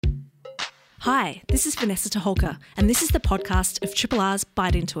Hi, this is Vanessa Toholka, and this is the podcast of Triple R's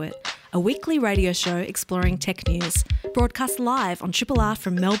Bite Into It, a weekly radio show exploring tech news, broadcast live on Triple R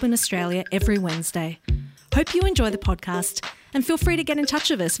from Melbourne, Australia every Wednesday. Hope you enjoy the podcast, and feel free to get in touch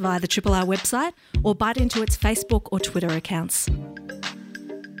with us via the Triple R website or Bite Into It's Facebook or Twitter accounts.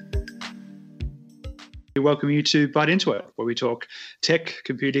 We welcome you to Bite Into It, where we talk tech,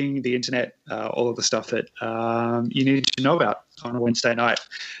 computing, the internet, all of the stuff that you need to know about on a Wednesday night.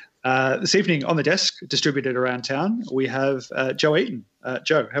 This evening on the desk, distributed around town, we have Jo Eaton.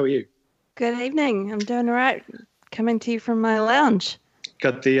 Jo, how are you? Good evening. I'm doing all right. Coming to you from my lounge.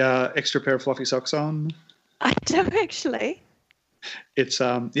 Got the extra pair of fluffy socks on? I do, actually. It's,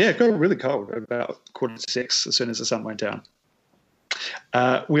 it got really cold about 5:45 as soon as the sun went down.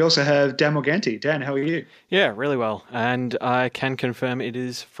 We also have Dan Morganti. Dan, how are you? Yeah, really well. And I can confirm it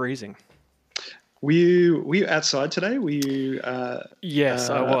is freezing. Were you outside today? Were you Yes,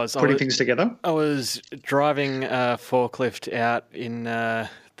 I was. Putting things together? I was driving a forklift out in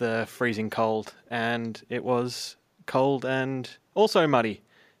the freezing cold, and it was cold and also muddy,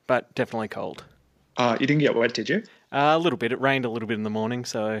 but definitely cold. You didn't get wet, did you? A little bit. It rained a little bit in the morning,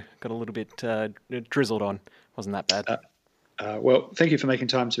 so got a little bit drizzled on. Wasn't that bad. Well, thank you for making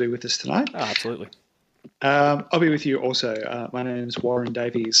time to be with us tonight. Oh, absolutely. I'll be with you also. My name is Warren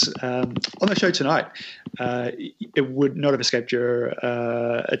Davies. On the show tonight, it would not have escaped your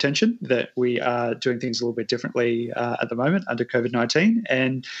attention that we are doing things a little bit differently at the moment under COVID-19.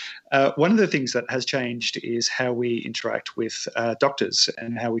 And one of the things that has changed is how we interact with doctors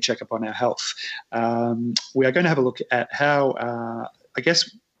and how we check up on our health. We are going to have a look at how,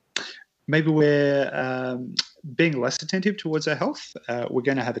 maybe we're being less attentive towards our health. We're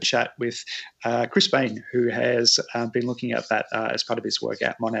going to have a chat with Chris Bain, who has been looking at that as part of his work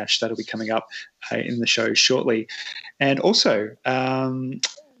at Monash. That'll be coming up in the show shortly. And also,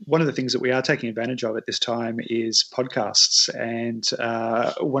 one of the things that we are taking advantage of at this time is podcasts. And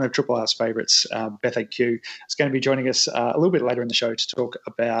one of Triple R's favourites, Beth AQ, is going to be joining us a little bit later in the show to talk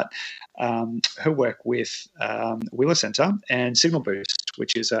about her work with Wheeler Centre and Signal Boost,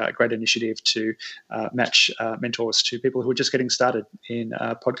 which is a great initiative to match mentors to people who are just getting started in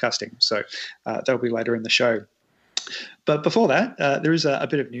podcasting. So that'll be later in the show. But before that, there is a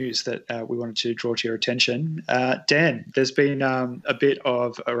bit of news that we wanted to draw to your attention. Dan, there's been a bit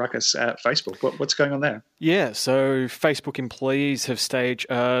of a ruckus at Facebook. What's going on there? Yeah, so Facebook employees have staged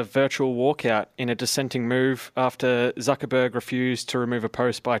a virtual walkout in a dissenting move after Zuckerberg refused to remove a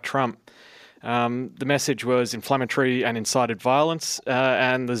post by Trump. The message was inflammatory and incited violence,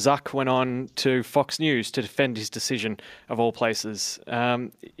 and the Zuck went on to Fox News to defend his decision, of all places.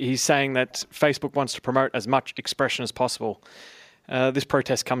 He's saying that Facebook wants to promote as much expression as possible. This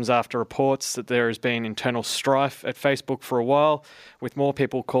protest comes after reports that there has been internal strife at Facebook for a while, with more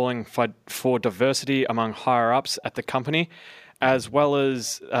people calling for diversity among higher-ups at the company, as well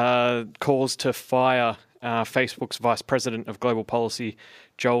as calls to fire Facebook's Vice President of Global Policy,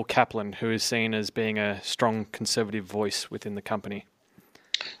 Joel Kaplan, who is seen as being a strong conservative voice within the company.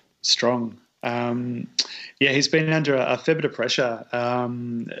 Strong. He's been under a fair bit of pressure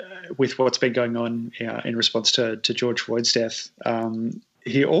with what's been going on in response to George Floyd's death.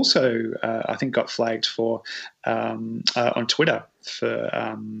 He also, I think, got flagged for on Twitter for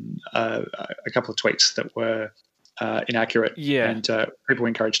a couple of tweets that were inaccurate. Yeah. And people were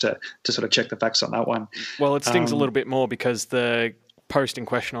encouraged to sort of check the facts on that one. Well, it stings a little bit more because the post in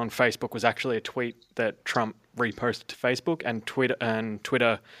question on Facebook was actually a tweet that Trump reposted to Facebook, and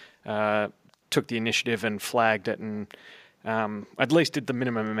Twitter took the initiative and flagged it, and at least did the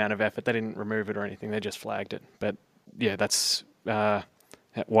minimum amount of effort. They didn't remove it or anything. They just flagged it. But yeah, that's why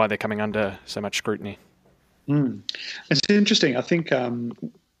they're coming under so much scrutiny. It's interesting. I think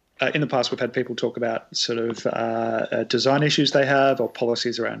in the past, we've had people talk about sort of design issues they have or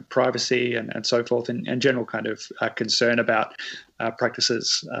policies around privacy and so forth, and general kind of concern about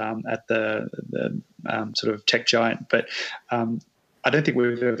practices at the sort of tech giant. But I don't think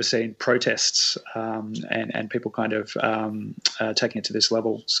we've ever seen protests and people kind of taking it to this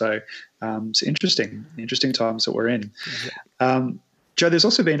level. So it's interesting times that we're in. Jo, there's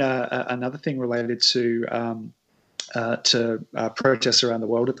also been another thing related to protests around the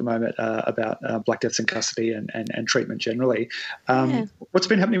world at the moment about black deaths in custody and treatment generally. What's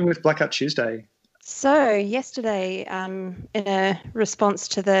been happening with Blackout Tuesday? So yesterday, in a response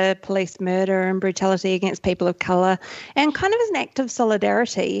to the police murder and brutality against people of colour, and kind of as an act of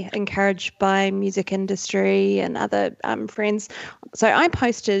solidarity encouraged by music industry and other friends, so I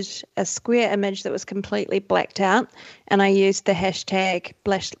posted a square image that was completely blacked out, and I used the hashtag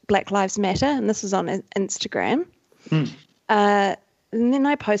Black Lives Matter, and this is on Instagram. then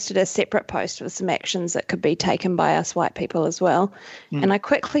I posted a separate post with some actions that could be taken by us white people as well. And I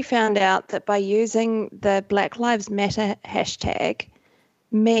quickly found out that by using the Black Lives Matter hashtag,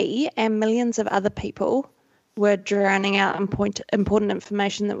 me and millions of other people were drowning out important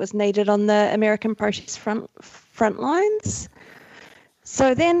information that was needed on the American protest front lines.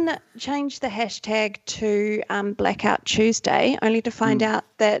 So then changed the hashtag to Blackout Tuesday, only to find out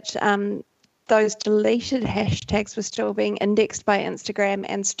that those deleted hashtags were still being indexed by Instagram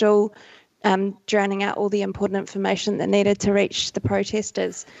and still drowning out all the important information that needed to reach the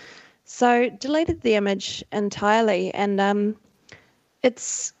protesters. So deleted the image entirely, and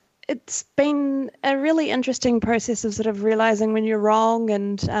it's been a really interesting process of sort of realizing when you're wrong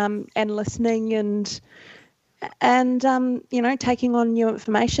and listening and taking on new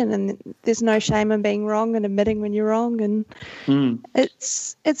information, and there's no shame in being wrong and admitting when you're wrong. And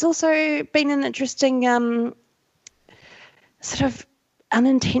it's also been an interesting sort of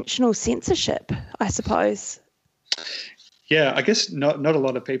unintentional censorship, I suppose. Yeah, I guess not a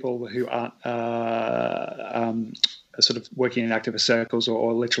lot of people who aren't sort of working in activist circles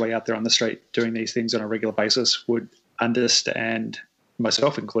or literally out there on the street doing these things on a regular basis would understand,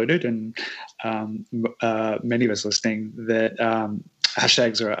 myself included, and many of us listening, that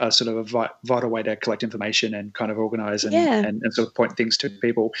hashtags are sort of a vital way to collect information and kind of organise and sort of point things to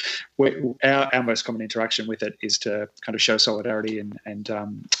people. Our most common interaction with it is to kind of show solidarity and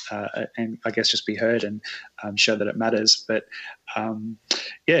I guess just be heard and show that it matters. But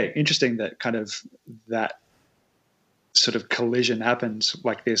interesting that kind of that sort of collision happens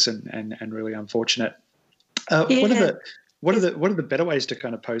like this, and really unfortunate. What are the better ways to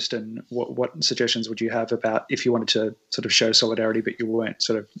kind of post, and what suggestions would you have about if you wanted to sort of show solidarity but you weren't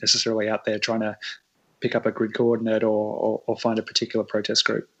sort of necessarily out there trying to pick up a grid coordinate or find a particular protest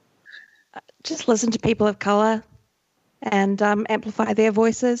group? Just listen to people of colour and amplify their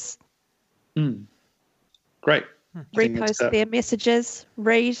voices. Great. Repost their messages.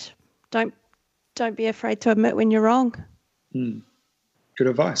 Read. Don't be afraid to admit when you're wrong. Good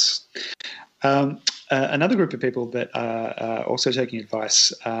advice. Another group of people that are also taking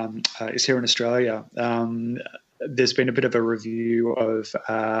advice is here in Australia. There's been a bit of a review of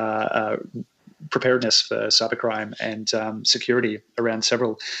preparedness for cybercrime and security around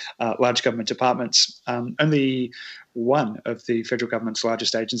several large government departments. Only one of the federal government's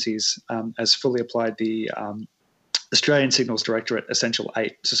largest agencies has fully applied the Australian Signals Directorate Essential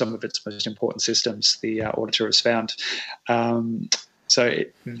 8 to some of its most important systems, the auditor has found. So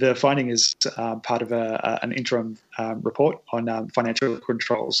the finding is part of an interim report on financial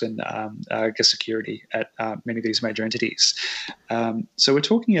controls and security at many of these major entities. So we're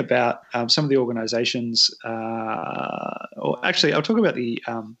talking about some of the organisations, or actually I'll talk about the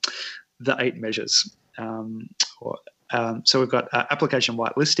 8 measures. So we've got application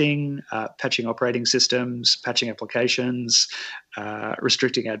whitelisting, patching operating systems, patching applications,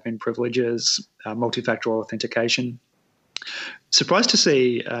 restricting admin privileges, multi-factor authentication. Surprised to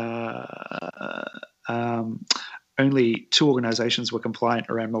see only 2 organisations were compliant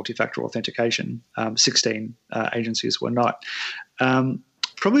around multi-factor authentication. 16 agencies were not.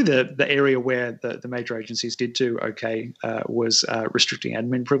 Probably the area where the major agencies did do okay was restricting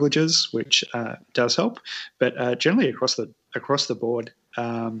admin privileges, which does help. But generally across the board,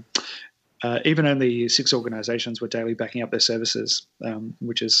 even only 6 organisations were daily backing up their services,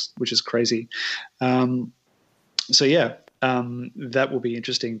 which is crazy. That will be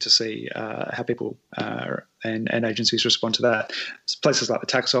interesting to see how people and agencies respond to that. Places like the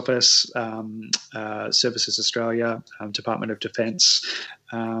Tax Office, Services Australia, Department of Defence.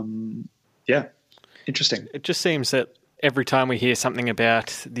 Interesting. It just seems that every time we hear something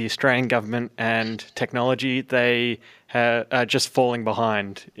about the Australian government and technology, they are just falling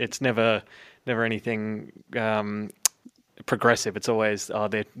behind. It's never anything progressive. It's always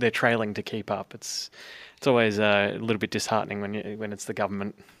they're trailing to keep up. It's always a little bit disheartening when it's the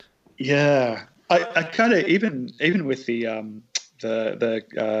government. Yeah, I kind of even with the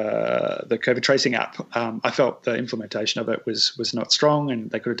COVID tracing app, I felt the implementation of it was not strong,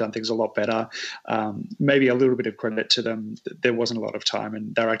 and they could have done things a lot better. Maybe a little bit of credit to them. There wasn't a lot of time,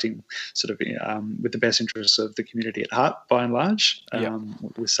 and they're acting sort of with the best interests of the community at heart, by and large,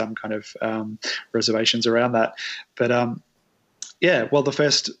 with some kind of reservations around that. But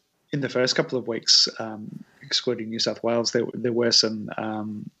in the first couple of weeks, excluding New South Wales, there were some,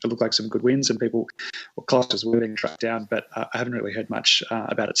 it looked like some good wins, and people or clusters were being tracked down, but I haven't really heard much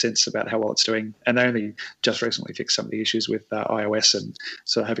about it since, about how well it's doing. And they only just recently fixed some of the issues with iOS and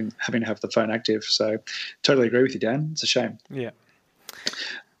so having to have the phone active. So totally agree with you, Dan. It's a shame. Yeah.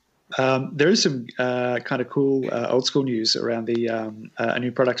 There is some kind of cool old school news around a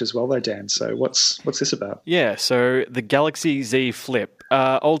new product as well, though, Dan. So what's this about? Yeah, so the Galaxy Z Flip.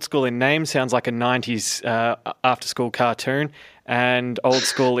 Old school in name, sounds like a 90s after-school cartoon, and old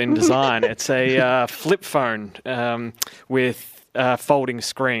school in design. It's a flip phone with a folding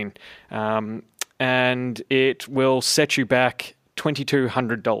screen, and it will set you back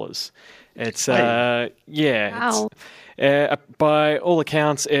 $2,200. It's Wow. By all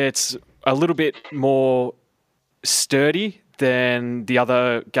accounts, it's a little bit more sturdy than the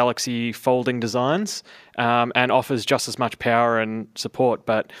other Galaxy folding designs, and offers just as much power and support.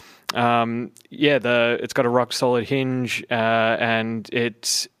 But it's got a rock solid hinge, and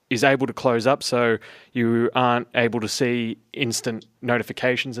it is able to close up, so you aren't able to see instant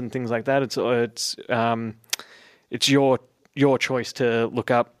notifications and things like that. It's your choice to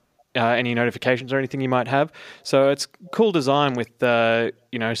look up any notifications or anything you might have. So it's cool design with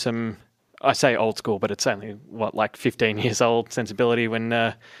some, I say old school, but it's only like 15 years old sensibility. When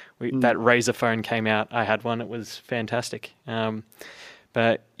that Razr phone came out, I had one. It was fantastic.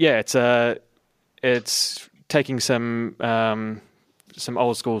 But yeah, it's taking some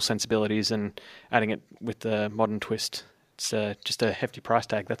old school sensibilities and adding it with the modern twist. It's just a hefty price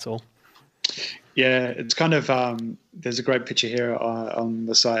tag. That's all. Yeah, it's kind of there's a great picture here on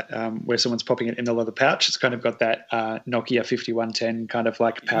the site where someone's popping it in the leather pouch. It's kind of got that Nokia 5110 kind of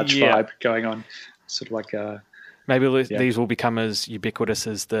like pouch vibe going on, sort of like maybe these will become as ubiquitous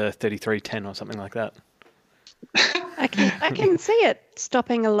as the 3310 or something like that. I can see it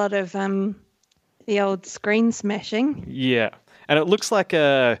stopping a lot of the old screen smashing. Yeah, and it looks like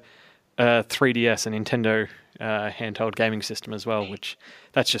a 3DS, a Nintendo handheld gaming system as well, which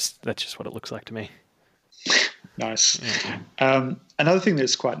that's just what it looks like to me. Nice. Yeah. Another thing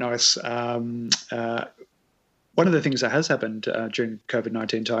that's quite nice, one of the things that has happened during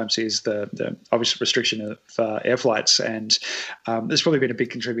COVID-19 times is the obvious restriction of air flights, and there's probably been a big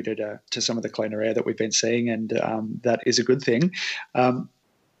contributor to some of the cleaner air that we've been seeing, and that is a good thing.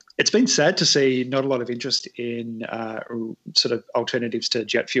 It's been sad to see not a lot of interest in sort of alternatives to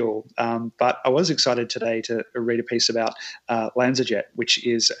jet fuel, but I was excited today to read a piece about LanzaJet, which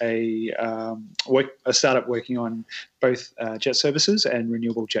is a startup working on both jet services and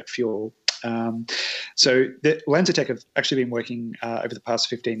renewable jet fuel. So the LanzaTech have actually been working over the past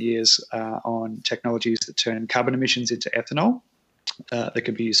 15 years on technologies that turn carbon emissions into ethanol. That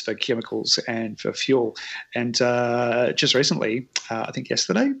can be used for chemicals and for fuel. And just recently, I think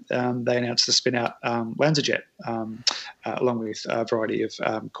yesterday, they announced the spin-out LanzaJet, along with a variety of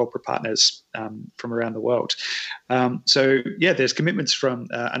corporate partners from around the world. There's commitments from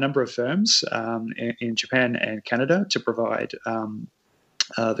a number of firms in Japan and Canada to provide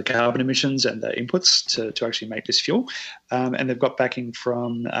the carbon emissions and the inputs to actually make this fuel. And they've got backing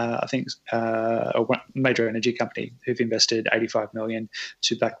from, a major energy company who've invested $85 million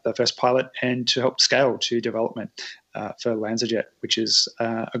to back the first pilot and to help scale to development for LanzaJet, which is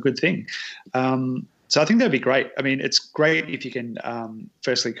a good thing. So I think that'd be great. I mean, it's great if you can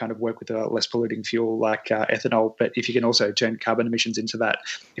firstly kind of work with a less polluting fuel like ethanol, but if you can also turn carbon emissions into that,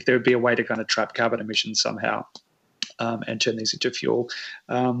 if there would be a way to kind of trap carbon emissions somehow, and turn these into fuel,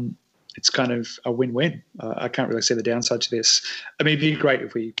 it's kind of a win-win. I can't really see the downside to this. I mean, it'd be great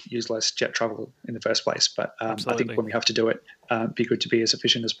if we use less jet travel in the first place, but I think when we have to do it, it'd be good to be as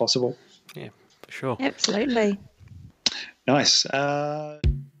efficient as possible. Yeah, for sure. Absolutely. Nice.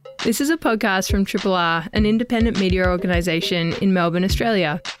 This is a podcast from Triple R, an independent media organisation in Melbourne,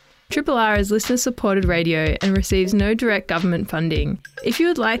 Australia. Triple R is listener-supported radio and receives no direct government funding. If you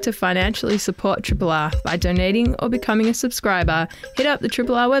would like to financially support Triple R by donating or becoming a subscriber, hit up the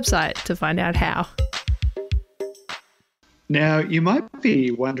Triple R website to find out how. Now, you might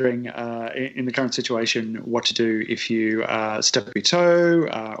be wondering in the current situation what to do if you stub your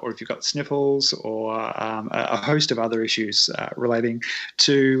toe or if you've got sniffles or a host of other issues relating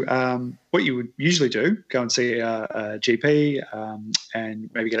to what you would usually do, go and see a GP and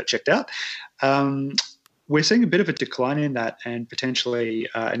maybe get it checked out. We're seeing a bit of a decline in that and potentially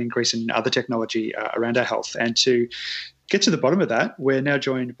an increase in other technology around our health. And to get to the bottom of that, we're now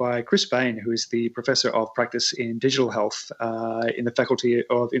joined by Chris Bain, who is the Professor of Practice in Digital Health in the Faculty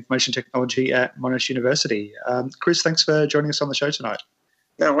of Information Technology at Monash University. Chris, thanks for joining us on the show tonight.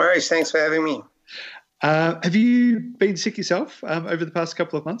 No worries. Thanks for having me. Have you been sick yourself over the past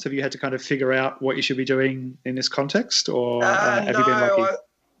couple of months? Have you had to kind of figure out what you should be doing in this context, or have you been lucky?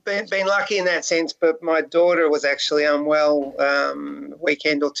 Been lucky in that sense, but my daughter was actually unwell a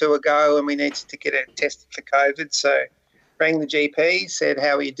weekend or two ago, and we needed to get her tested for COVID. So rang the GP, said,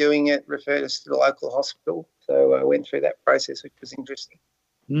 "How are you doing it?" Referred us to the local hospital. So I went through that process, which was interesting.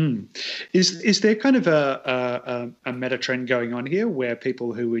 Is there kind of a meta trend going on here where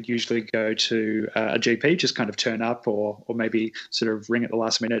people who would usually go to a GP just kind of turn up or maybe sort of ring at the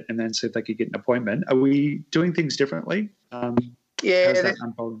last minute and then see if they could get an appointment? Are we doing things differently? Yeah,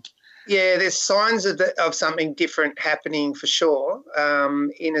 there's signs of something different happening for sure,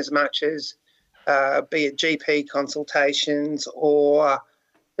 in as much as be it GP consultations or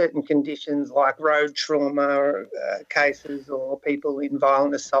certain conditions like road trauma cases or people in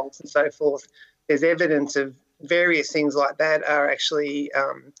violent assaults and so forth. There's evidence of various things like that are actually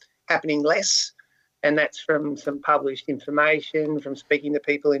happening less, and that's from some published information, from speaking to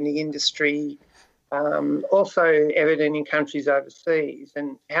people in the industry, also evident in countries overseas.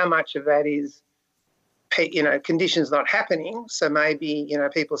 And how much of that is, conditions not happening, so maybe,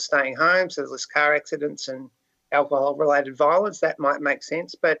 people staying home, so there's less car accidents and alcohol-related violence, that might make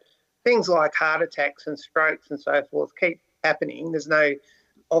sense. But things like heart attacks and strokes and so forth keep happening. There's no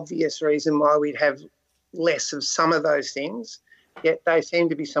obvious reason why we'd have less of some of those things, yet they seem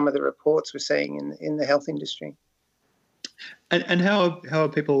to be some of the reports we're seeing in the health industry. And how are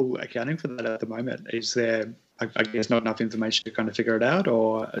people accounting for that at the moment? Is there, I guess, not enough information to kind of figure it out,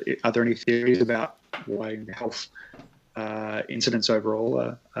 or are there any theories about why health incidents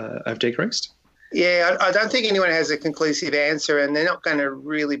overall have decreased? Yeah, I don't think anyone has a conclusive answer, and they're not going to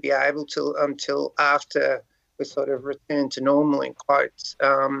really be able to until after we sort of return to normal, in quotes.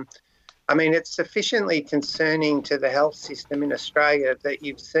 It's sufficiently concerning to the health system in Australia that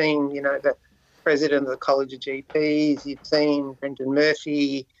you've seen, the President of the College of GPs, you've seen Brendan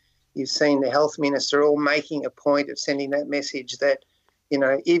Murphy, you've seen the Health Minister all making a point of sending that message that,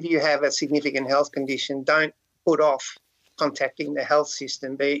 if you have a significant health condition, don't put off contacting the health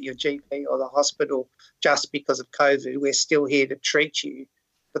system, be it your GP or the hospital, just because of COVID. We're still here to treat you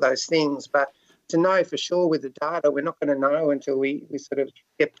for those things. But to know for sure with the data, we're not going to know until we sort of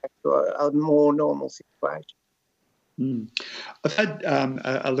get back to a more normal situation. I've had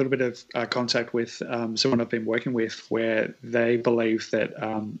a little bit of contact with someone I've been working with where they believe that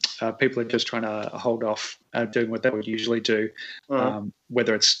people are just trying to hold off doing what they would usually do,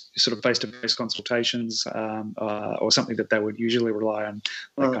 whether it's sort of face-to-face consultations or something that they would usually rely on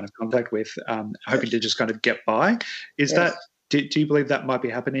that kind of contact with, hoping to just kind of get by. Is that? Do you believe that might be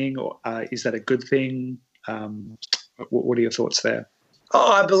happening, or is that a good thing? What are your thoughts there?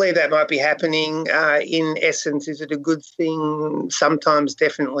 I believe that might be happening. In essence, is it a good thing? Sometimes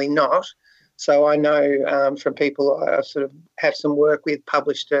definitely not. So I know from people I sort of have some work with,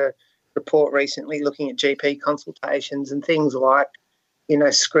 published a report recently looking at GP consultations and things like,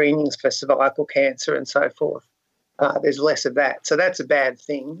 screenings for cervical cancer and so forth. There's less of that. So that's a bad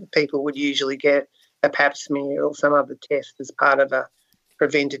thing. People would usually get a pap smear or some other test as part of a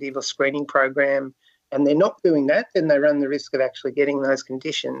preventative or screening program, and they're not doing that, then they run the risk of actually getting those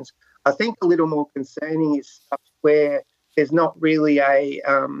conditions. I think a little more concerning is stuff where there's not really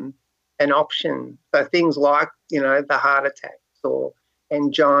an option. So things like, the heart attacks or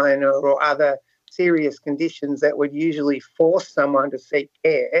angina or other serious conditions that would usually force someone to seek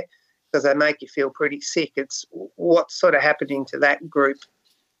care because they make you feel pretty sick. It's what's sort of happening to that group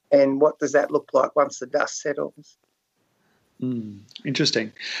and what does that look like once the dust settles.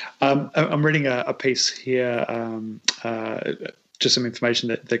 Interesting. I'm reading a piece here, just some information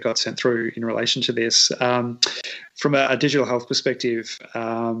that got sent through in relation to this. From a digital health perspective,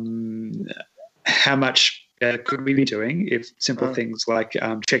 how much could we be doing if simple things like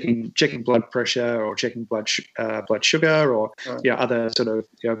checking blood pressure or checking blood sugar or other sort of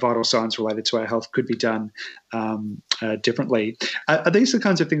vital signs related to our health could be done differently? Are these the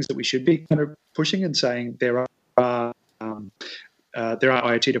kinds of things that we should be kind of pushing and saying there are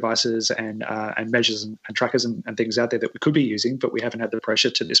IoT devices and measures and trackers and things out there that we could be using, but we haven't had the pressure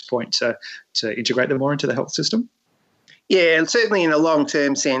to this point to integrate them more into the health system? Yeah, and certainly in a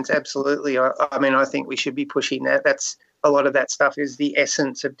long-term sense, absolutely. I think we should be pushing that. That's a lot of that stuff is the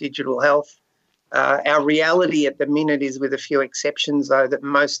essence of digital health. Our reality at the minute is, with a few exceptions, though, that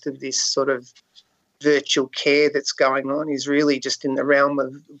most of this sort of virtual care that's going on is really just in the realm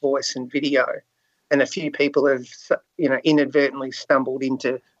of voice and video. And a few people have, inadvertently stumbled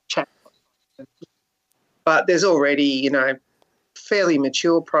into chat. But there's already, fairly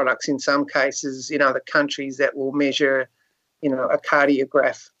mature products in some cases in other countries that will measure, a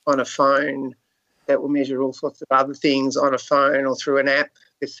cardiograph on a phone, that will measure all sorts of other things on a phone or through an app.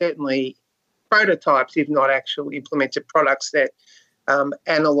 There's certainly prototypes, if not actual implemented products, that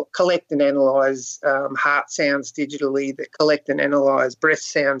collect and analyse heart sounds digitally, that collect and analyse breath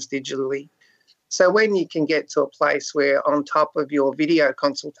sounds digitally. So when you can get to a place where on top of your video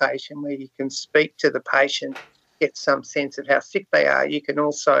consultation where you can speak to the patient get some sense of how sick they are, you can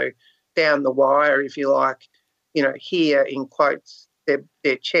also, down the wire, if you like, hear in quotes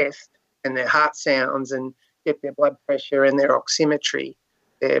their chest and their heart sounds and get their blood pressure and their oximetry,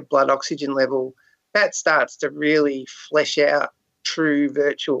 their blood oxygen level. That starts to really flesh out true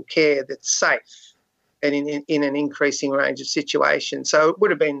virtual care that's safe and in an increasing range of situations. So it would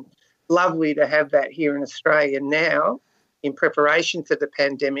have been lovely to have that here in Australia now in preparation for the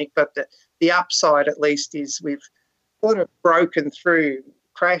pandemic, but the upside at least is we've sort of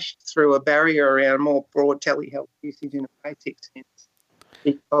crashed through a barrier around more broad telehealth usage in a basic sense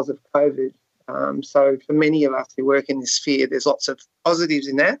because of COVID. So for many of us who work in this sphere, there's lots of positives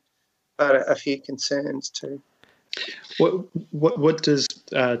in that, but a few concerns too. What does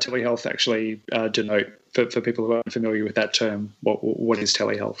telehealth actually denote for people who aren't familiar with that term? What is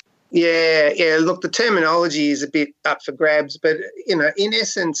telehealth? Yeah. Look, the terminology is a bit up for grabs, but in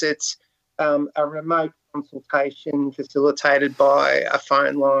essence, it's a remote consultation facilitated by a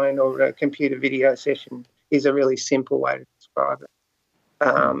phone line or a computer video session is a really simple way to describe it.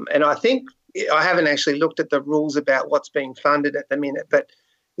 And I think I haven't actually looked at the rules about what's being funded at the minute, but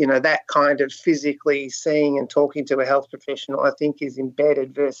that kind of physically seeing and talking to a health professional, I think, is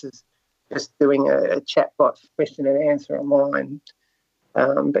embedded versus just doing a chatbot question and answer online.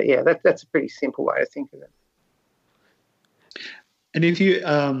 But yeah, that's a pretty simple way to think of it. And if you,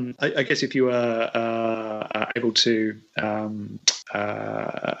 I guess, if you are able to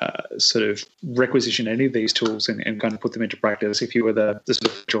sort of requisition any of these tools and kind of put them into practice, if you were the sort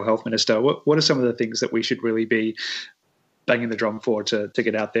of federal health minister, what are some of the things that we should really be banging the drum for to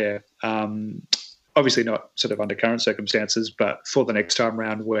get out there? Obviously not sort of under current circumstances, but for the next time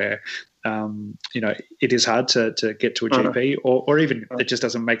round where, it is hard to get to a GP or even it just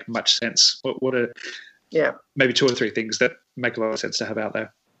doesn't make much sense. What are maybe two or three things that make a lot of sense to have out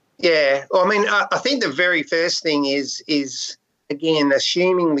there? Yeah. Well, I mean, I think the very first thing is again,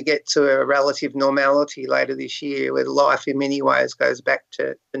 assuming we get to a relative normality later this year where life in many ways goes back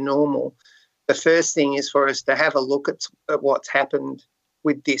to normal, the first thing is for us to have a look at what's happened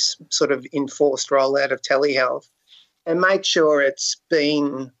with this sort of enforced rollout of telehealth and make sure it's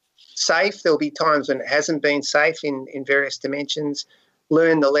been safe. There'll be times when it hasn't been safe in various dimensions.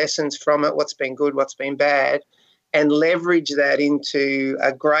 Learn the lessons from it, what's been good, what's been bad, and leverage that into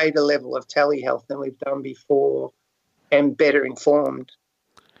a greater level of telehealth than we've done before and better informed.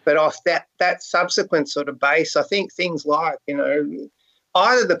 But off that subsequent sort of base, I think things like,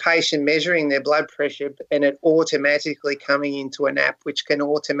 either the patient measuring their blood pressure and it automatically coming into an app which can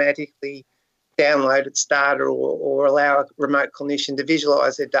automatically download its data or allow a remote clinician to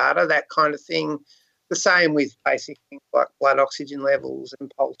visualise their data, that kind of thing. The same with basic things like blood oxygen levels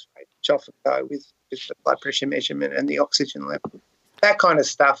and pulse rate, which often go with the blood pressure measurement and the oxygen level. That kind of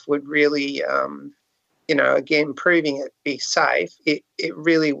stuff would really, again, proving it be safe, it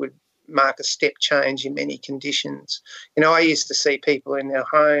really would mark a step change in many conditions. I used to see people in their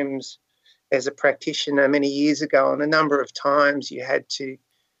homes as a practitioner many years ago, and a number of times you had to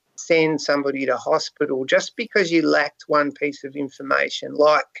send somebody to hospital just because you lacked one piece of information,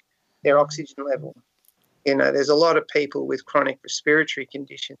 like their oxygen level. There's a lot of people with chronic respiratory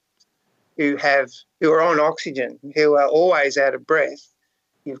conditions who are on oxygen, who are always out of breath.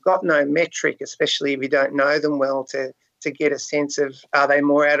 You've got no metric, especially if you don't know them well, to get a sense of are they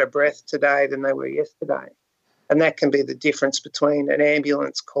more out of breath today than they were yesterday. And that can be the difference between an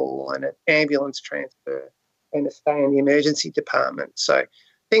ambulance call and an ambulance transfer and a stay in the emergency department. So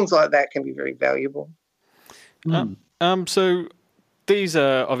things like that can be very valuable. So these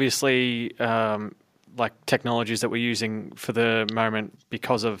are obviously like technologies that we're using for the moment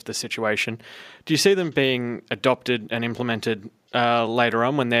because of the situation. Do you see them being adopted and implemented later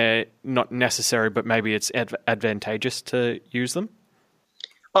on when they're not necessary, but maybe it's advantageous to use them?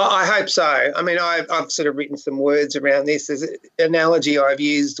 I hope so. I mean, I've sort of written some words around this. There's an analogy I've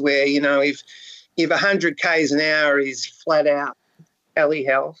used where, if 100 k's an hour is flat out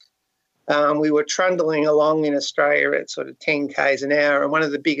telehealth, we were trundling along in Australia at sort of 10 k's an hour, and one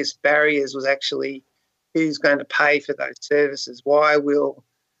of the biggest barriers was actually who's going to pay for those services. Why will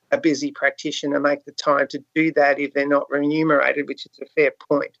a busy practitioner make the time to do that if they're not remunerated, which is a fair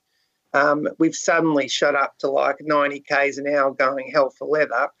point. We've suddenly shot up to like 90 k's an hour going hell for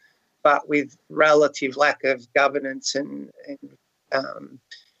leather, but with relative lack of governance and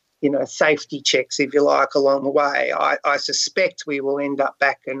safety checks, if you like, along the way. I suspect we will end up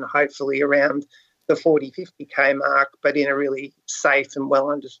back and hopefully around the 40, 50k mark, but in a really safe and well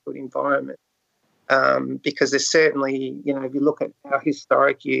understood environment. Because there's certainly, if you look at our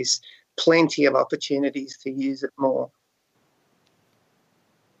historic use, plenty of opportunities to use it more.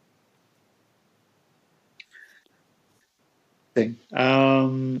 How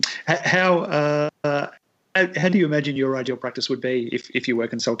do you imagine your ideal practice would be if you were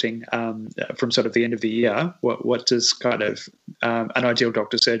consulting from sort of the end of the year? What does kind of an ideal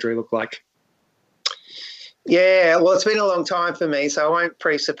doctor's surgery look like? Yeah, well, it's been a long time for me, so I won't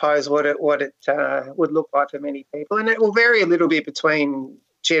presuppose what it would look like for many people, and it will vary a little bit between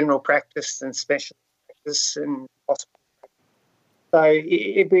general practice and specialist practice and hospital practice. So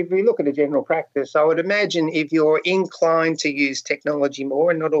if we look at a general practice, I would imagine if you're inclined to use technology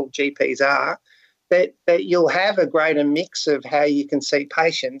more, and not all GPs are, that you'll have a greater mix of how you can see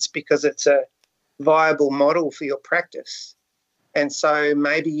patients because it's a viable model for your practice. And so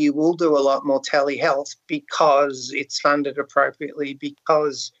maybe you will do a lot more telehealth because it's funded appropriately,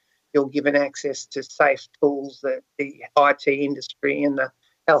 because you're given access to safe tools that the IT industry and the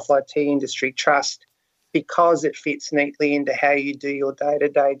health IT industry trust, because it fits neatly into how you do your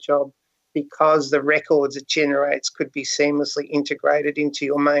day-to-day job, because the records it generates could be seamlessly integrated into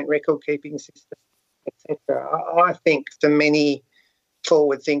your main record-keeping system, etc. I think for many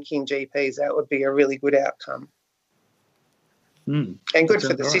forward-thinking GPs, that would be a really good outcome. And good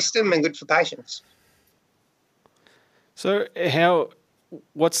for the system and good for patients. So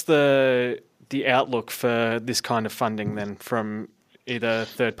what's the outlook for this kind of funding then from either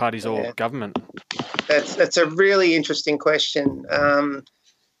third parties or government? That's a really interesting question. A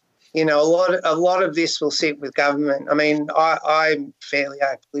lot of this will sit with government. I mean, I'm fairly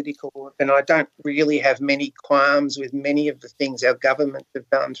apolitical and I don't really have many qualms with many of the things our government have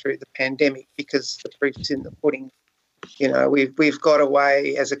done through the pandemic because the proof's in the pudding. You know, we've got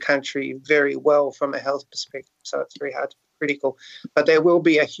away as a country very well from a health perspective, so it's very hard to be critical. But there will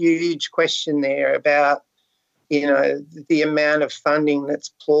be a huge question there about, the amount of funding that's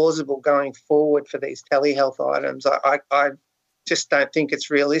plausible going forward for these telehealth items. I just don't think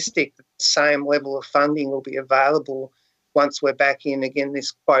it's realistic that the same level of funding will be available once we're back in, again,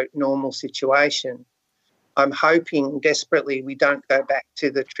 this, quote, normal situation. I'm hoping desperately we don't go back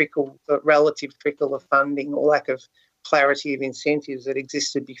to the relative trickle of funding or lack of clarity of incentives that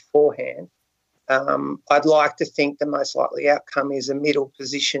existed beforehand. I'd like to think the most likely outcome is a middle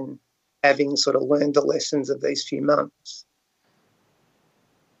position, having sort of learned the lessons of these few months.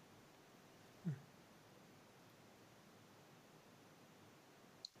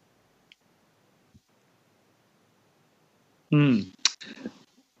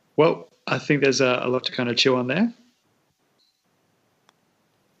 Well, I think there's a lot to kind of chew on there.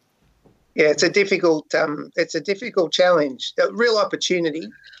 Yeah, it's a difficult challenge. A real opportunity,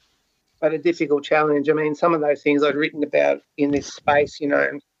 but a difficult challenge. I mean, some of those things I'd written about in this space,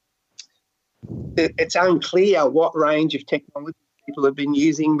 it's unclear what range of technology people have been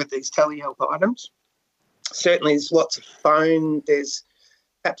using with these telehealth items. Certainly there's lots of phone, there's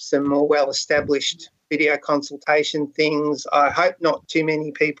perhaps some more well-established video consultation things. I hope not too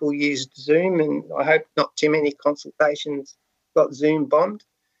many people used Zoom, and I hope not too many consultations got Zoom bombed.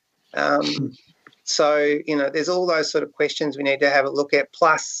 So, there's all those sort of questions we need to have a look at,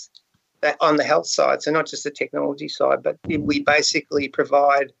 plus that on the health side, so not just the technology side, but we basically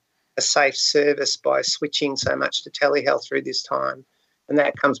provide a safe service by switching so much to telehealth through this time. And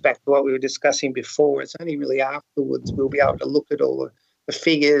that comes back to what we were discussing before. It's only really afterwards we'll be able to look at all the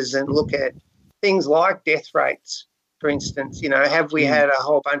figures and look at things like death rates, for instance. Have we had a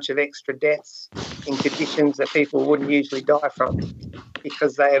whole bunch of extra deaths in conditions that people wouldn't usually die from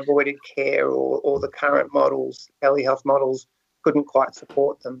because they avoided care or the current models, telehealth models, couldn't quite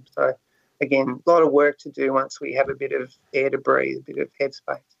support them? So, again, a lot of work to do once we have a bit of air to breathe, a bit of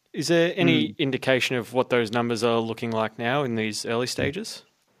headspace. Is there any indication of what those numbers are looking like now in these early stages?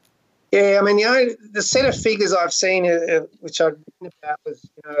 Yeah, I mean, the set of figures I've seen, which I've written about, was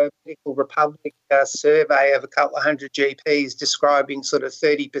a Medical Republic survey of a couple of hundred GPs describing sort of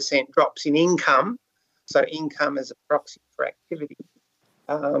 30% drops in income. So income as a proxy for activity.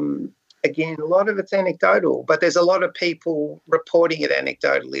 Again, a lot of it's anecdotal, but there's a lot of people reporting it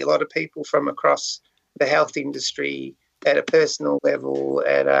anecdotally, a lot of people from across the health industry at a personal level,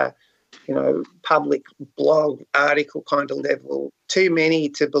 at a public blog article kind of level. Too many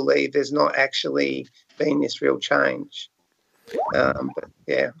to believe there's not actually been this real change. But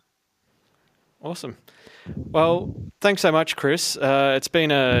yeah. Awesome. Well, thanks so much, Chris. It's been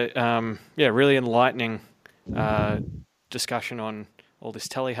a really enlightening discussion on all this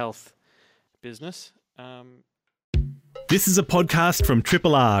telehealth business. This is a podcast from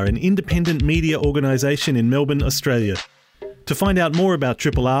Triple R, an independent media organisation in Melbourne, Australia. To find out more about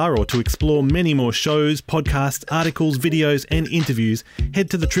Triple R or to explore many more shows, podcasts, articles, videos and interviews, head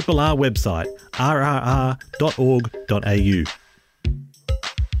to the Triple R website, rrr.org.au.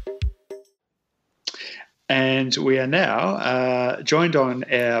 And we are now joined on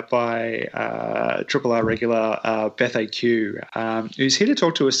air by Triple R regular Beth AQ, who's here to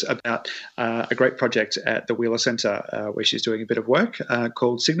talk to us about a great project at the Wheeler Centre where she's doing a bit of work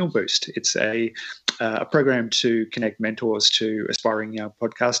called Signal Boost. It's a program to connect mentors to aspiring young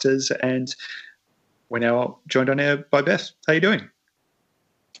podcasters. And we're now joined on air by Beth. How are you doing?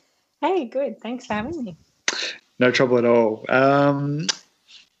 Hey, good. Thanks for having me. No trouble at all.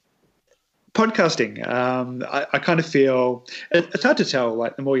 Podcasting, I kind of feel it's hard to tell,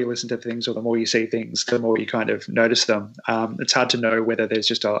 like the more you listen to things or the more you see things, the more you kind of notice them. It's hard to know whether there's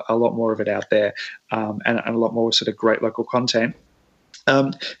just a lot more of it out there and a lot more sort of great local content.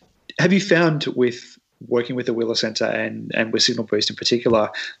 Have you found with working with the Wheeler Centre and with Signal Boost in particular,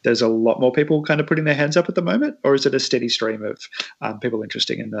 there's a lot more people kind of putting their hands up at the moment, or is it a steady stream of people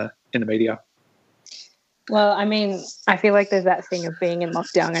interested in the media? Well, I mean, I feel like there's that thing of being in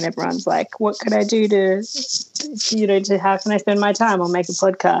lockdown and everyone's like, what could I do to how can I spend my time? I'll make a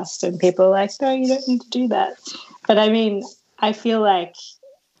podcast. And people are like, no, you don't need to do that. But I mean, I feel like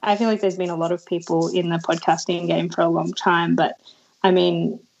there's been a lot of people in the podcasting game for a long time. But I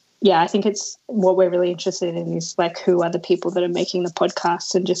mean, yeah, I think it's what we're really interested in is like who are the people that are making the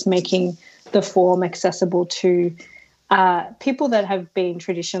podcasts and just making the form accessible to people that have been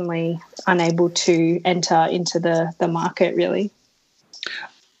traditionally unable to enter into the market, really.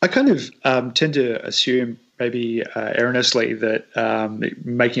 I kind of tend to assume maybe erroneously that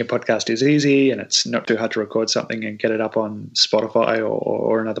making a podcast is easy and it's not too hard to record something and get it up on Spotify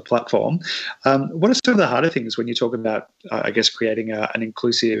or another platform. What are some of the harder things when you talk about, I guess, creating an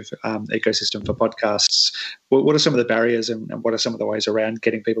inclusive ecosystem for podcasts? What are some of the barriers and what are some of the ways around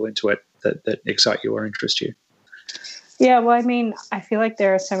getting people into it that excite you or interest you? Yeah, well, I mean, I feel like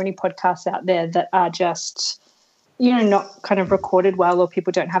there are so many podcasts out there that are just, not kind of recorded well, or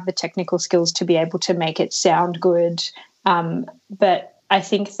people don't have the technical skills to be able to make it sound good. But I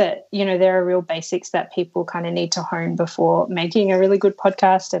think that, there are real basics that people kind of need to hone before making a really good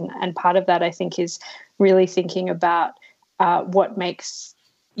podcast. And part of that, I think, is really thinking about what makes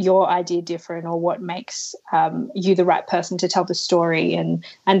your idea different or what makes you the right person to tell the story and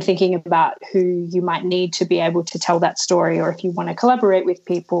thinking about who you might need to be able to tell that story, or if you want to collaborate with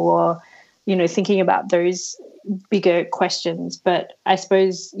people, or, thinking about those bigger questions. But I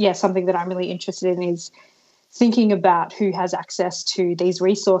suppose, something that I'm really interested in is thinking about who has access to these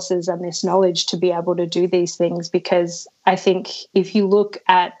resources and this knowledge to be able to do these things, because I think if you look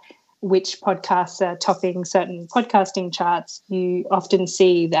at which podcasts are topping certain podcasting charts, you often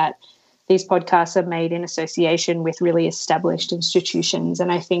see that these podcasts are made in association with really established institutions.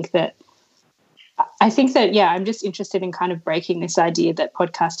 And I think that, I'm just interested in kind of breaking this idea that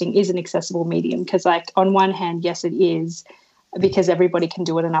podcasting is an accessible medium, because like on one hand, yes, it is, because everybody can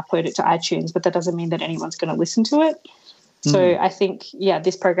do it and upload it to iTunes, but that doesn't mean that anyone's going to listen to it. So I think,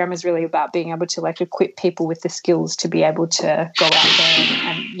 this program is really about being able to like equip people with the skills to be able to go out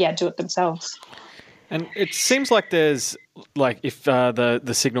there and do it themselves. And it seems like there's like if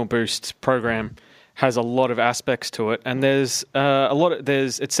the Signal Boost program has a lot of aspects to it, and there's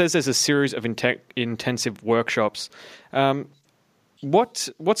it says there's a series of intensive workshops.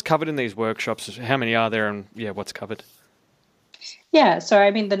 What's covered in these workshops? How many are there, and what's covered? Yeah, so I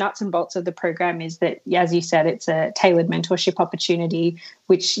mean, the nuts and bolts of the program is that, as you said, it's a tailored mentorship opportunity,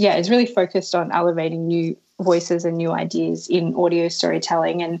 which, is really focused on elevating new voices and new ideas in audio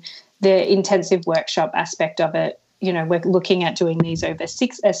storytelling. And the intensive workshop aspect of it, we're looking at doing these over a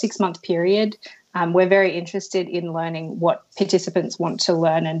 6-month period. We're very interested in learning what participants want to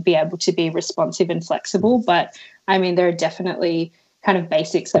learn and be able to be responsive and flexible. But, I mean, there are definitely kind of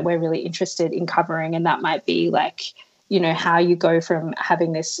basics that we're really interested in covering, and that might be like, how you go from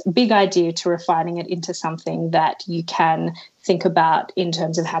having this big idea to refining it into something that you can think about in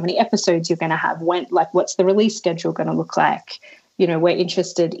terms of how many episodes you're going to have, what's the release schedule going to look like. We're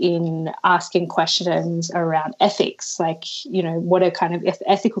interested in asking questions around ethics, what are kind of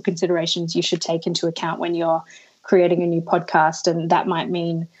ethical considerations you should take into account when you're creating a new podcast. And that might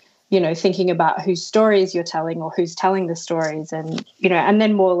mean, thinking about whose stories you're telling or who's telling the stories, and, and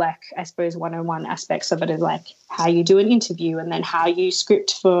then more like, I suppose, one-on-one aspects of it is like how you do an interview, and then how you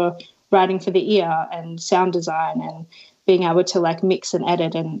script for writing for the ear and sound design, and being able to like mix and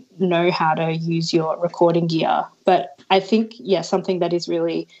edit and know how to use your recording gear. But I think, something that is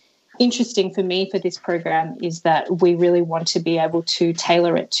really interesting for me for this program is that we really want to be able to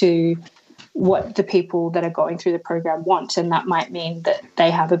tailor it to what the people that are going through the program want. And that might mean that they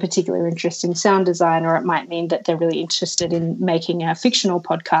have a particular interest in sound design, or it might mean that they're really interested in making a fictional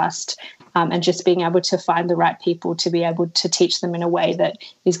podcast, and just being able to find the right people to be able to teach them in a way that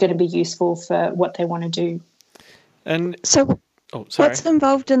is going to be useful for what they want to do. And so what's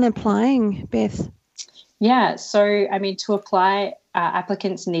involved in applying, Beth? Yeah, so, I mean, to apply,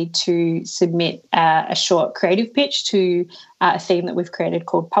 applicants need to submit a short creative pitch to a theme that we've created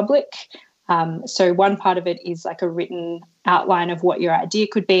called Public. So one part of it is like a written outline of what your idea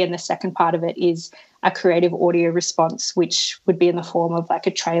could be, and the second part of it is a creative audio response, which would be in the form of like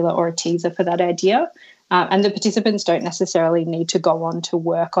a trailer or a teaser for that idea. And the participants don't necessarily need to go on to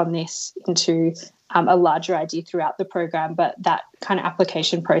work on this into a larger idea throughout the program, but that kind of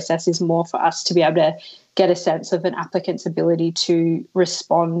application process is more for us to be able to get a sense of an applicant's ability to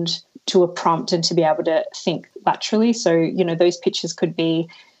respond to a prompt and to be able to think laterally. So, you know, those pitches could be,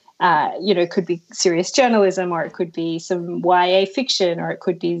 could be serious journalism, or it could be some YA fiction, or it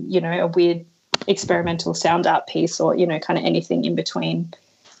could be, you know, a weird experimental sound art piece, or, you know, kind of anything in between.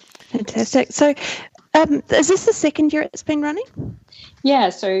 Fantastic. So is this the second year it's been running? Yeah,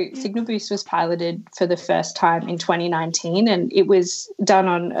 so Signal Boost was piloted for the first time in 2019, and it was done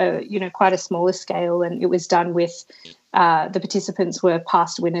on quite a smaller scale, and it was done with the participants were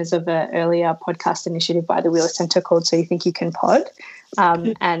past winners of an earlier podcast initiative by the Wheeler Centre called So You Think You Can Pod.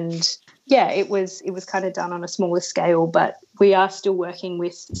 And yeah, it was kind of done on a smaller scale, but we are still working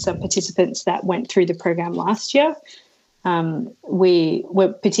with some participants that went through the program last year. We're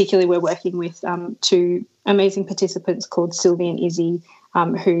working with two amazing participants called Sylvie and Izzy,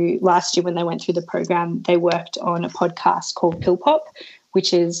 who last year when they went through the program, they worked on a podcast called Pill Pop,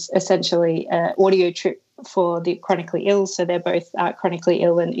 which is essentially an audio trip for the chronically ill. So they're both chronically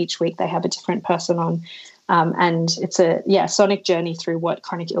ill, and each week they have a different person on. And it's a sonic journey through what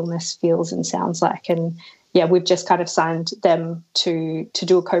chronic illness feels and sounds like. And yeah, we've just kind of signed them to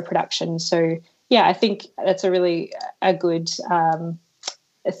do a co-production. So yeah, I think that's a really a good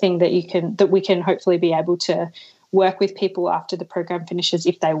thing that we can hopefully be able to work with people after the program finishes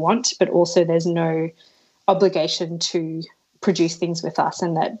if they want, but also there's no obligation to produce things with us,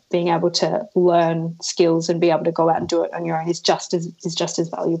 and that being able to learn skills and be able to go out and do it on your own is just as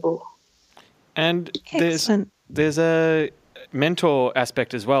valuable. And there's a mentor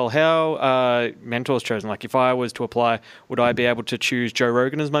aspect as well. How are mentors chosen? Like if I was to apply, would I be able to choose Joe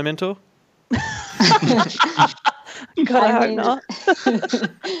Rogan as my mentor? God, I hope not.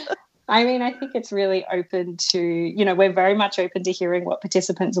 I mean, I think it's really open to, you know, we're very much open to hearing what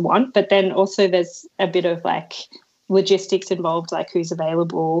participants want, but then also there's a bit of like logistics involved, like who's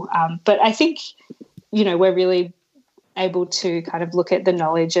available. But I think, you know, we're really able to kind of look at the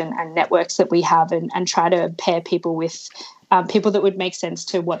knowledge and networks that we have and try to pair people with people that would make sense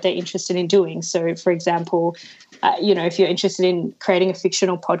to what they're interested in doing. So, for example, if you're interested in creating a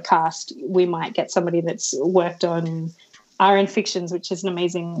fictional podcast, we might get somebody that's worked on RN Fictions, which is an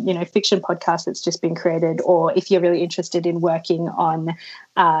amazing, you know, fiction podcast that's just been created. Or if you're really interested in working on,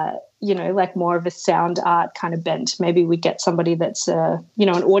 like more of a sound art kind of bent, maybe we get somebody that's, an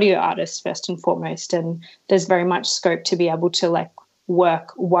audio artist first and foremost. And there's very much scope to be able to like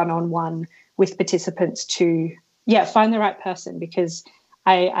work one-on-one with participants to, find the right person, because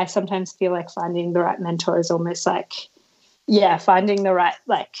I sometimes feel like finding the right mentor is almost like, finding the right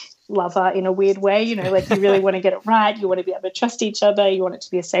like lover in a weird way, you know, like you really want to get it right. You want to be able to trust each other. You want it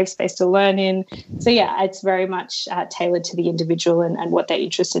to be a safe space to learn in. So it's very much tailored to the individual and what they're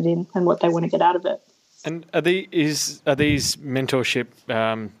interested in and what they want to get out of it. And are these mentorship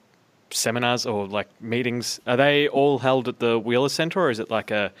seminars or like meetings, are they all held at the Wheeler Centre, or is it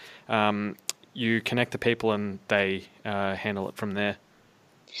like you connect the people and they handle it from there?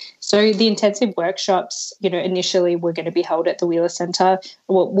 So the intensive workshops, you know, initially were going to be held at the Wheeler Centre.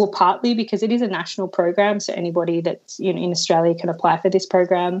 Well, partly because it is a national program, so anybody that's, you know, in Australia can apply for this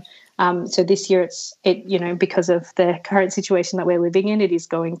program. So this year because of the current situation that we're living in, it is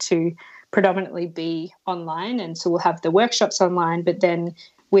going to predominantly be online, and so we'll have the workshops online, but then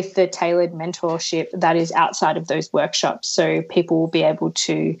with the tailored mentorship that is outside of those workshops, so people will be able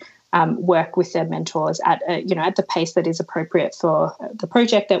to work with their mentors at the pace that is appropriate for the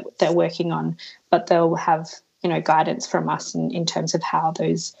project that they're working on, but they'll have, you know, guidance from us in terms of how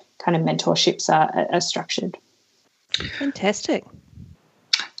those kind of mentorships are structured. Fantastic.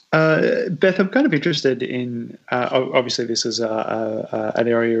 Beth, I'm kind of interested in, obviously this is an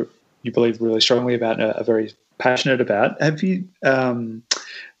area you believe really strongly about and are very passionate about. Have you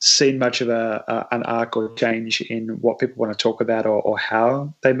seen much of an arc or change in what people want to talk about or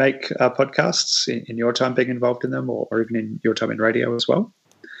how they make podcasts in your time being involved in them, or even in your time in radio as well?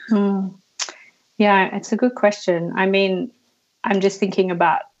 Yeah, it's a good question. I mean, I'm just thinking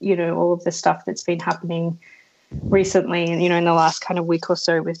about, all of the stuff that's been happening recently and, in the last kind of week or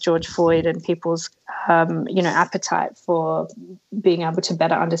so with George Floyd and people's, appetite for being able to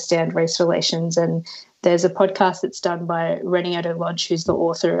better understand race relations. And there's a podcast that's done by Renietta Lodge, who's the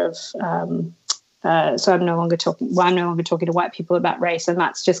author of So I'm no longer talking to white people about race. And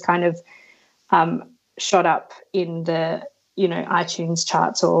that's just kind of shot up in the, iTunes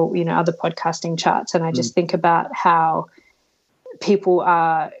charts or, other podcasting charts. And I just think about how people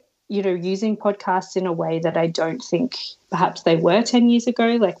are, using podcasts in a way that I don't think perhaps they were 10 years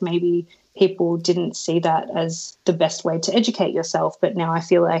ago. Like maybe people didn't see that as the best way to educate yourself. But now I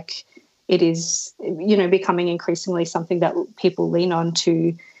feel like it is, becoming increasingly something that people lean on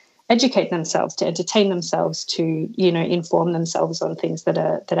to educate themselves, to entertain themselves, to, inform themselves on things that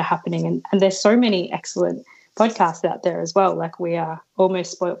are happening. And there's so many excellent podcasts out there as well. Like we are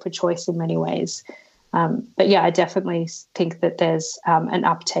almost spoilt for choice in many ways. But yeah, I definitely think that there's an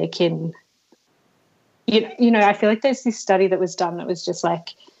uptake in, I feel like there's this study that was done that was just like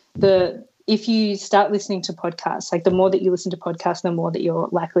if you start listening to podcasts, like the more that you listen to podcasts, the more that you're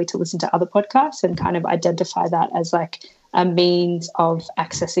likely to listen to other podcasts, and kind of identify that as like a means of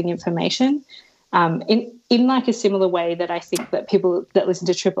accessing information. In like a similar way that I think that people that listen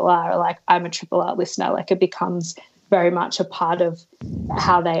to Triple R are like, I'm a Triple R listener, like it becomes very much a part of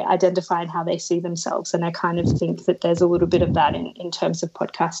how they identify and how they see themselves. And I kind of think that there's a little bit of that in terms of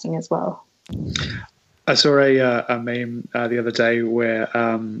podcasting as well. I saw a meme the other day where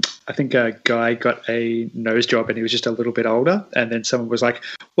I think a guy got a nose job and he was just a little bit older, and then someone was like,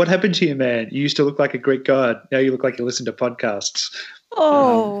 "What happened to you, man? You used to look like a Greek god. Now you look like you listen to podcasts."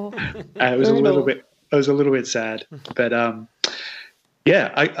 Oh, it was a little bit. It was a little bit sad, but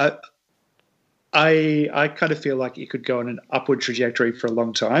I kind of feel like you could go on an upward trajectory for a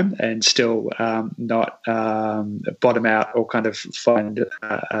long time and still not bottom out or kind of find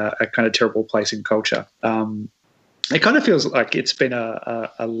a kind of terrible place in culture. It kind of feels like it's been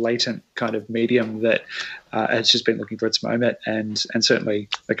a latent kind of medium that has just been looking for its moment, and certainly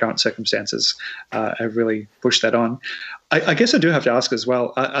the current circumstances have really pushed that on. I guess I do have to ask as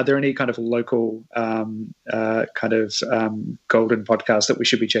well, are there any kind of local golden podcasts that we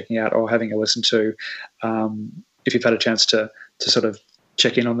should be checking out or having a listen to if you've had a chance to sort of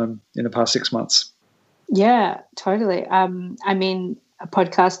check in on them in the past 6 months? Yeah, totally. I mean, a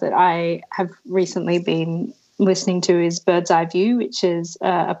podcast that I have recently been listening to is Bird's Eye View, which is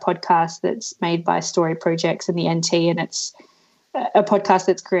a podcast that's made by Story Projects and the NT, and it's a podcast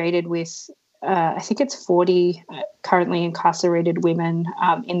that's created with I think it's 40 currently incarcerated women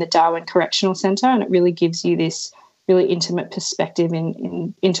in the Darwin Correctional Centre, and it really gives you this really intimate perspective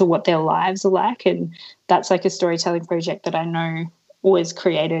into what their lives are like. And that's like a storytelling project that I know was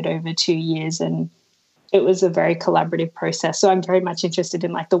created over 2 years, and it was a very collaborative process. So I'm very much interested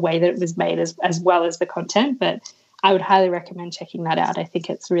in like the way that it was made as well as the content, but I would highly recommend checking that out. I think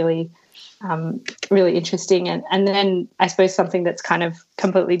it's really, really interesting. And then I suppose something that's kind of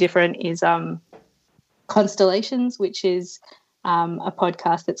completely different is Constellations, which is a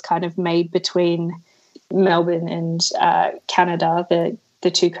podcast that's kind of made between Melbourne and Canada.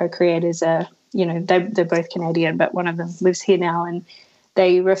 The two co-creators are, they're both Canadian, but one of them lives here now, and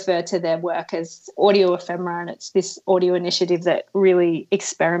they refer to their work as Audio Ephemera, and it's this audio initiative that really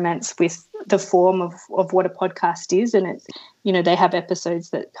experiments with the form of what a podcast is. And it's, they have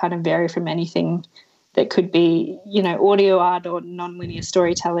episodes that kind of vary from anything that could be, audio art or nonlinear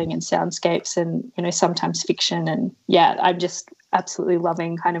storytelling and soundscapes and, sometimes fiction. And yeah, I'm just absolutely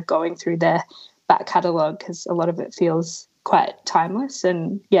loving kind of going through their back catalogue because a lot of it feels quite timeless.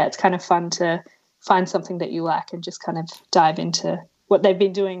 And yeah, it's kind of fun to find something that you like and just kind of dive into what they've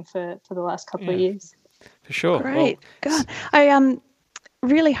been doing for the last couple of years. For sure. Great. God, I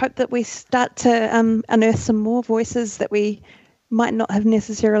really hope that we start to unearth some more voices that we might not have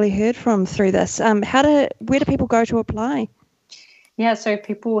necessarily heard from through this. Where do people go to apply? Yeah, so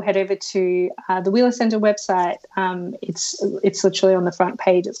people head over to the Wheeler Centre website. It's literally on the front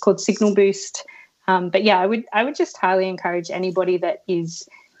page. It's called Signal Boost. But yeah, I would just highly encourage anybody that is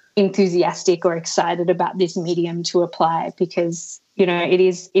enthusiastic or excited about this medium to apply, because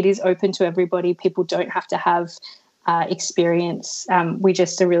it is open to everybody. People don't have to have experience. We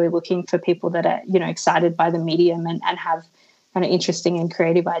just are really looking for people that are excited by the medium and have kind of interesting and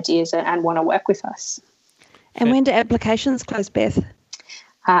creative ideas and want to work with us. And when do applications close, Beth?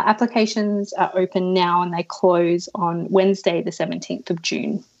 Applications are open now and they close on Wednesday the 17th of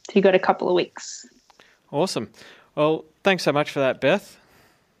June. So you've got a couple of weeks. Awesome. Well, thanks so much for that, Beth.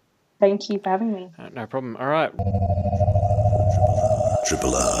 Thank you for having me. No problem. All right.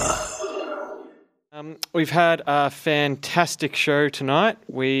 Triple R. We've had a fantastic show tonight.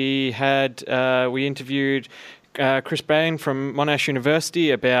 We interviewed Chris Bain from Monash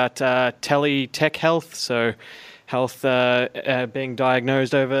University about tele-tech health, so health being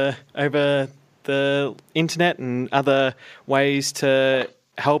diagnosed over the internet and other ways to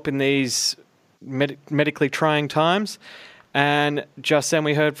help in these medically trying times. And just then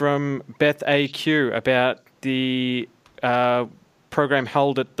we heard from Beth AQ about the program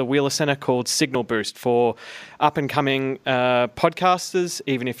held at the Wheeler Centre called Signal Boost for up-and-coming podcasters.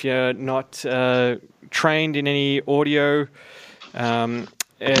 Even if you're not trained in any audio,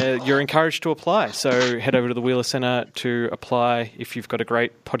 you're encouraged to apply. So head over to the Wheeler Centre to apply if you've got a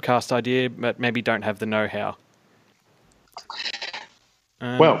great podcast idea but maybe don't have the know-how.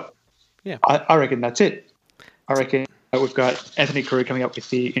 Yeah, I reckon that's it. I reckon we've got Anthony Carew coming up with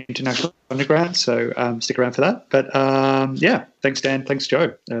the International Underground, so stick around for that. But thanks Dan, thanks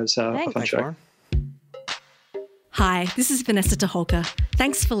Joe. It was a fun show. Warren. Hi, this is Vanessa Taholka.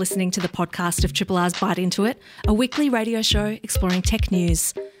 Thanks for listening to the podcast of Triple R's Bite Into It, a weekly radio show exploring tech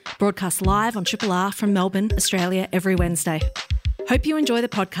news. Broadcast live on Triple R from Melbourne, Australia, every Wednesday. Hope you enjoy the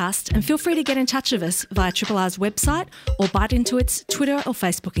podcast and feel free to get in touch with us via Triple R's website or Bite Into It's Twitter or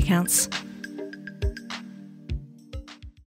Facebook accounts.